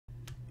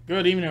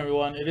Good evening,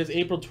 everyone. It is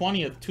April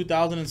 20th,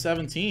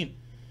 2017.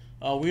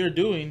 We are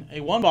doing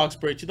a one-box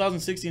break,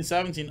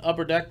 2016-17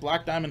 Upper Deck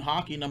Black Diamond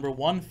Hockey, number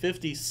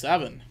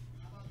 157.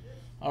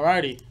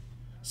 Alrighty,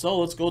 so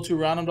let's go to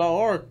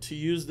random.org to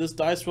use this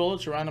dice roller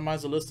to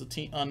randomize a list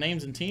of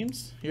names and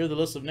teams. Here are the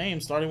list of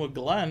names, starting with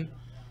Glenn,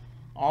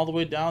 all the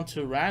way down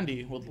to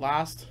Randy with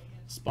last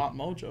spot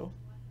mojo.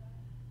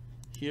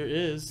 Here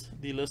is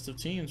the list of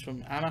teams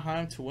from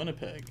Anaheim to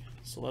Winnipeg.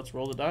 So let's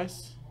roll the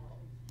dice.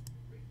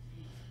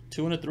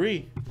 2 and a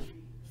 3,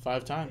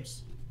 5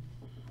 times.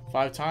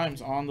 5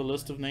 times on the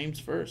list of names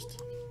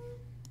first.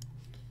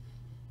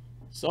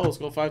 So let's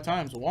go 5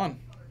 times. 1,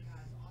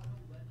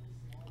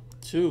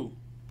 2,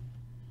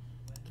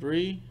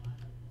 3,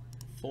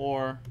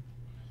 4,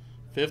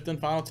 5th and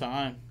final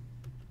time.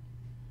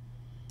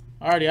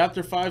 Alrighty,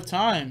 after 5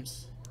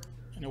 times,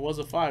 and it was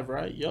a 5,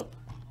 right? Yep.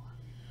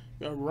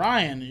 You got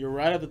Ryan, you're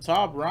right at the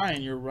top.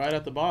 Ryan, you're right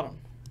at the bottom.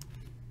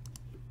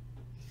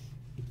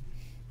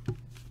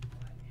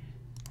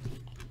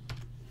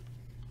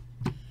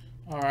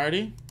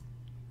 Alrighty.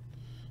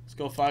 Let's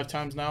go 5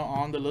 times now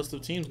on the list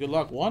of teams. Good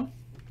luck. 1,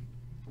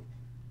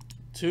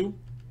 2,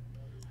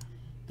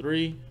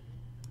 3,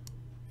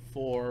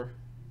 4,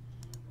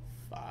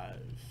 5.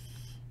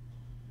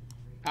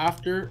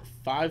 After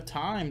 5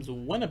 times,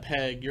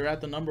 Winnipeg, you're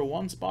at the number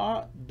 1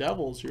 spot.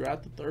 Devils, you're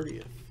at the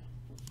 30th.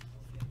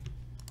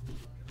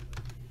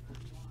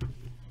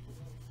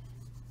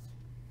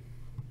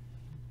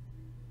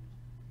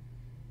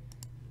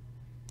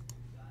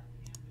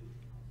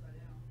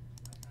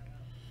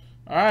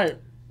 All right,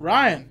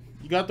 Ryan,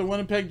 you got the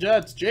Winnipeg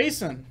Jets.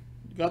 Jason,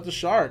 you got the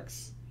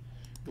Sharks.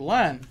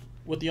 Glenn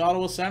with the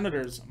Ottawa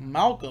Senators.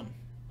 Malcolm,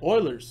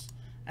 Oilers,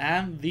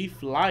 and the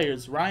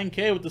Flyers. Ryan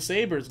K with the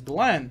Sabres.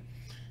 Glenn,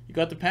 you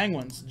got the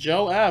Penguins.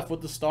 Joe F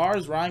with the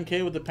Stars. Ryan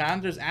K with the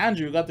Panthers.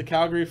 Andrew, you got the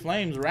Calgary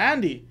Flames.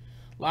 Randy,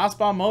 last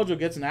spot mojo,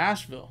 gets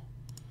Nashville.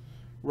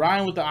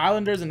 Ryan with the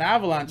Islanders and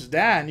Avalanche.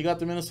 Dan, you got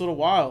the Minnesota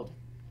Wild.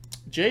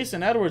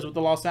 Jason Edwards with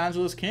the Los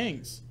Angeles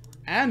Kings.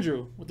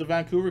 Andrew with the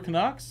Vancouver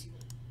Canucks.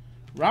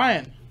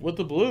 Ryan with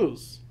the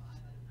Blues.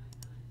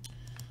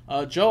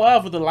 Joe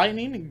F with the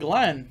Lightning.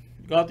 Glenn,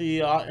 you got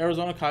the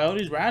Arizona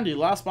Coyotes. Randy,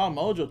 last spot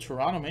mojo,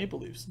 Toronto Maple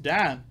Leafs.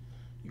 Dan,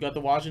 you got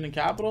the Washington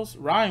Capitals.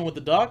 Ryan with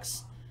the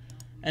Ducks.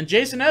 And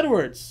Jason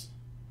Edwards.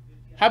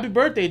 Happy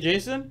birthday,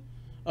 Jason.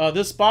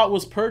 This spot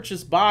was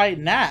purchased by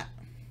Nat.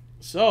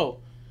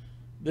 So,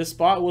 this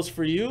spot was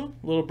for you.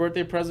 A little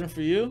birthday present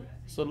for you.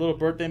 So, a little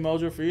birthday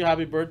mojo for you.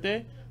 Happy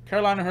birthday.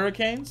 Carolina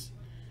Hurricanes.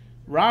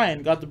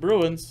 Ryan got the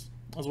Bruins,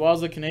 as well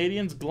as the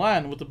Canadians.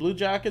 Glenn with the Blue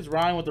Jackets.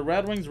 Ryan with the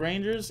Red Wings,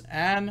 Rangers,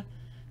 and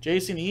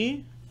Jason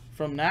E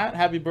from Nat.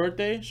 Happy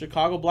birthday,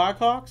 Chicago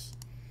Blackhawks.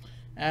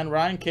 And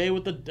Ryan K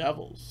with the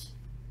Devils.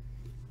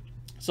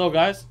 So,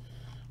 guys,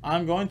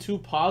 I'm going to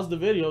pause the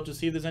video to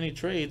see if there's any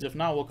trades. If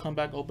not, we'll come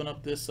back, open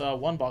up this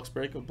one-box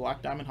break of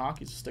Black Diamond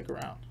Hockey, so stick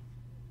around.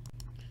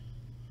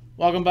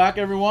 Welcome back,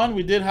 everyone.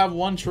 We did have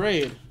one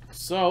trade.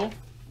 So,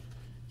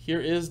 here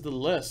is the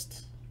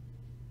list.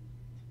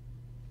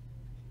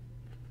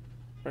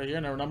 Right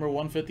here, number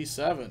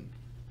 157.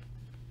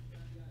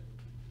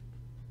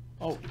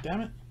 Oh,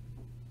 damn it.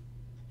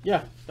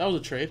 Yeah, that was a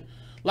trade.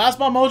 Last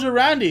spot mojo,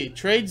 Randy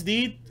trades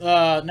the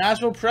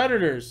Nashville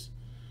Predators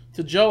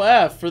to Joe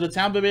F for the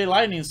Tampa Bay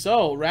Lightning.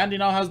 So, Randy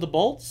now has the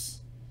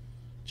Bolts.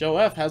 Joe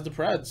F has the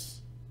Preds.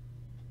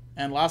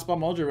 And last spot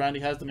mojo, Randy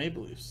has the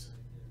Maple Leafs.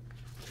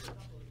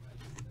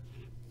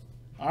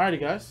 Alrighty,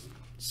 guys.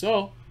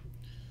 So,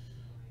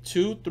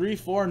 2, 3,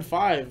 4, and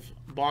 5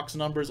 box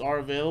numbers are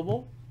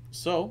available.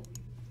 So,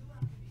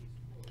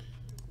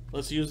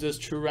 let's use this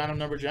true random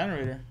number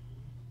generator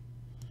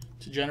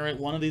to generate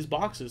one of these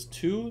boxes.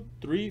 2,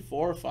 3,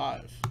 4,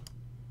 5.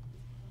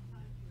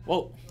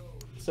 Whoa,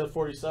 it said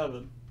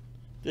 47.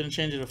 Didn't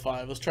change it to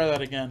 5. Let's try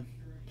that again.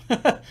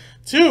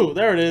 2,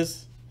 there it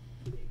is.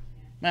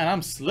 Man,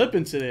 I'm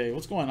slipping today.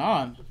 What's going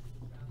on?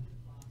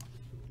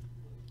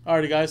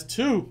 Alrighty, guys,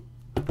 2.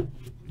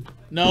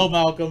 No,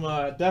 Malcolm,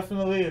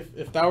 definitely,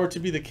 if that were to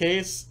be the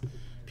case,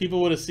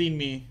 people would have seen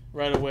me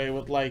right away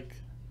with, like,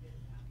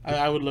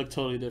 I would look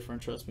totally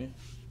different, trust me.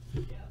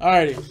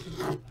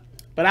 Alrighty.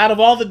 But out of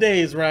all the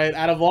days, right?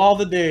 Out of all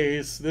the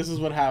days, this is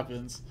what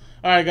happens.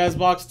 Alright, guys,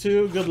 box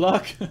 2. Good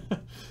luck.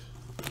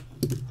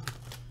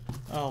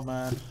 Oh,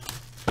 man.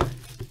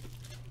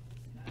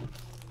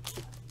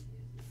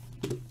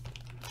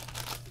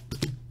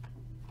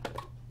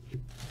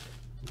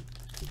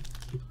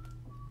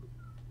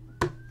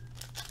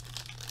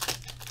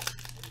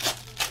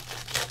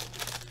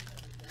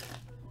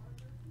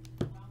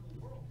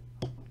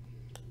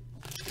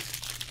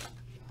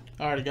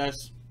 Alrighty,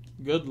 guys.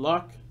 Good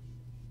luck.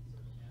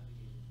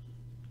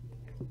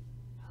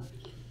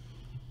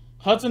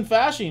 Hudson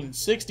Fasching,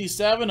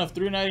 67 of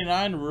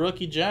 399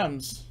 rookie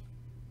gems.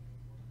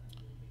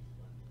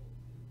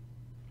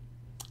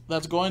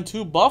 That's going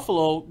to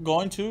Buffalo,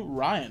 going to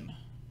Ryan.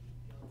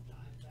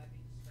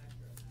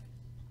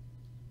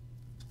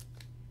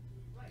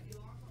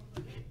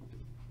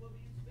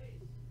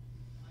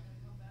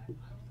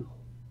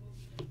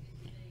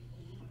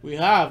 We We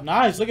have,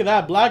 nice, look at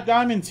that. Black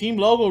Diamond Team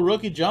Logo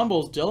Rookie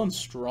Jumbles, Dylan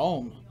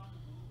Strome.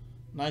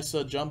 Nice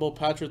jumbo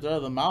patch right there,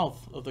 the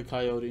mouth of the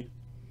Coyote.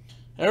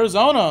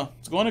 Arizona,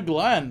 it's going to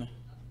Glenn.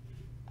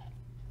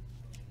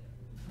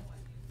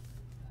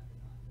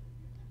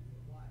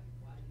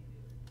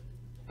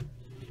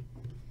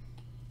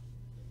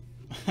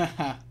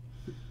 For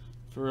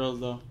real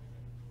though.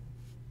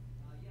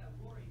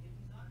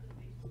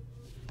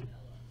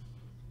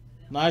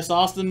 Nice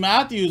Austin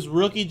Matthews,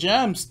 rookie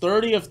gems,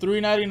 30 of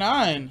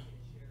 399.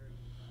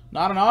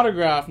 Not an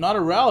autograph, not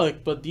a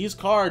relic, but these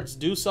cards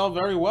do sell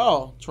very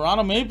well.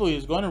 Toronto Maple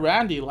Leafs going to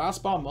Randy. Last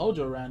spot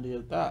mojo, Randy,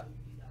 at that.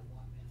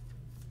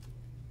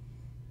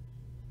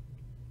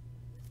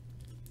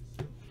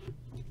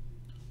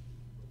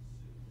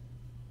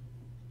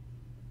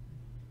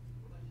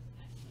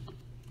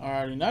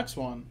 Alrighty, next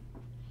one.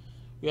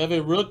 We have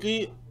a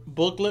rookie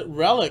booklet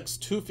relics,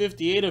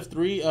 258 of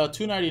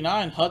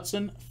 299,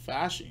 Hudson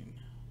Fasching.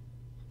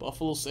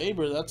 Buffalo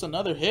Sabre, that's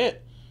another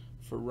hit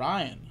for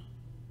Ryan.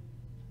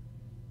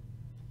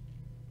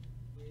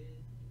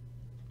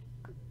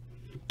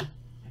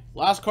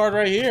 Last card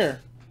right here.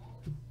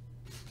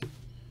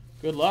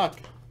 Good luck.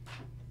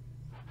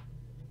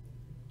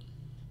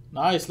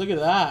 Nice, look at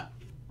that.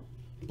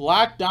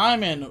 Black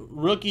Diamond,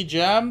 rookie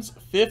gems,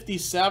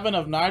 57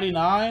 of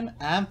 99.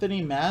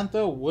 Anthony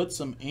Mantha with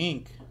some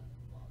ink.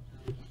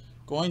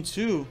 Going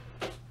to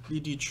the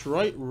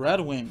Detroit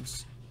Red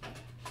Wings.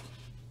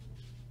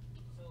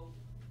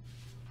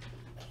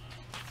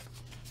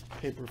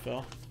 Paper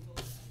fell.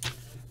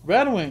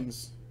 Red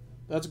Wings.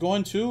 That's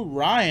going to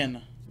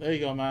Ryan. There you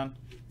go, man.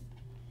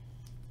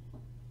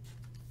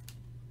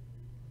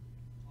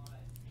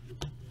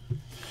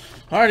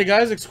 Alrighty,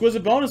 guys.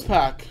 Exquisite bonus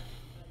pack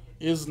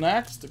is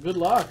next. Good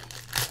luck.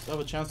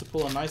 Have a chance to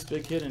pull a nice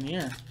big hit in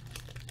here.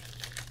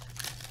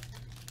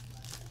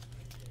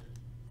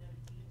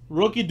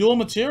 Rookie dual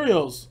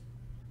materials.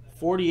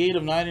 48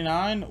 of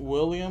 99.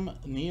 William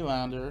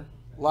Nylander.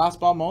 Last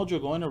spot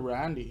mojo going to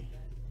Randy.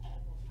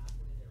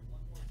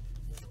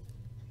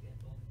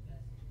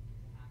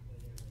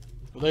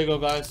 Well, there you go,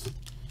 guys.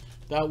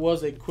 That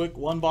was a quick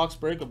one-box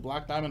break of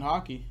Black Diamond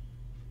Hockey.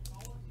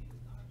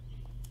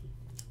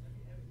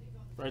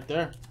 Right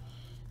there.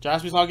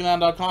 Jaspy's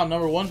HobbyLand.com.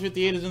 Number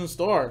 158 is in the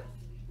store.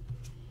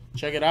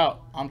 Check it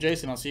out. I'm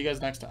Jason. I'll see you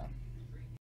guys next time.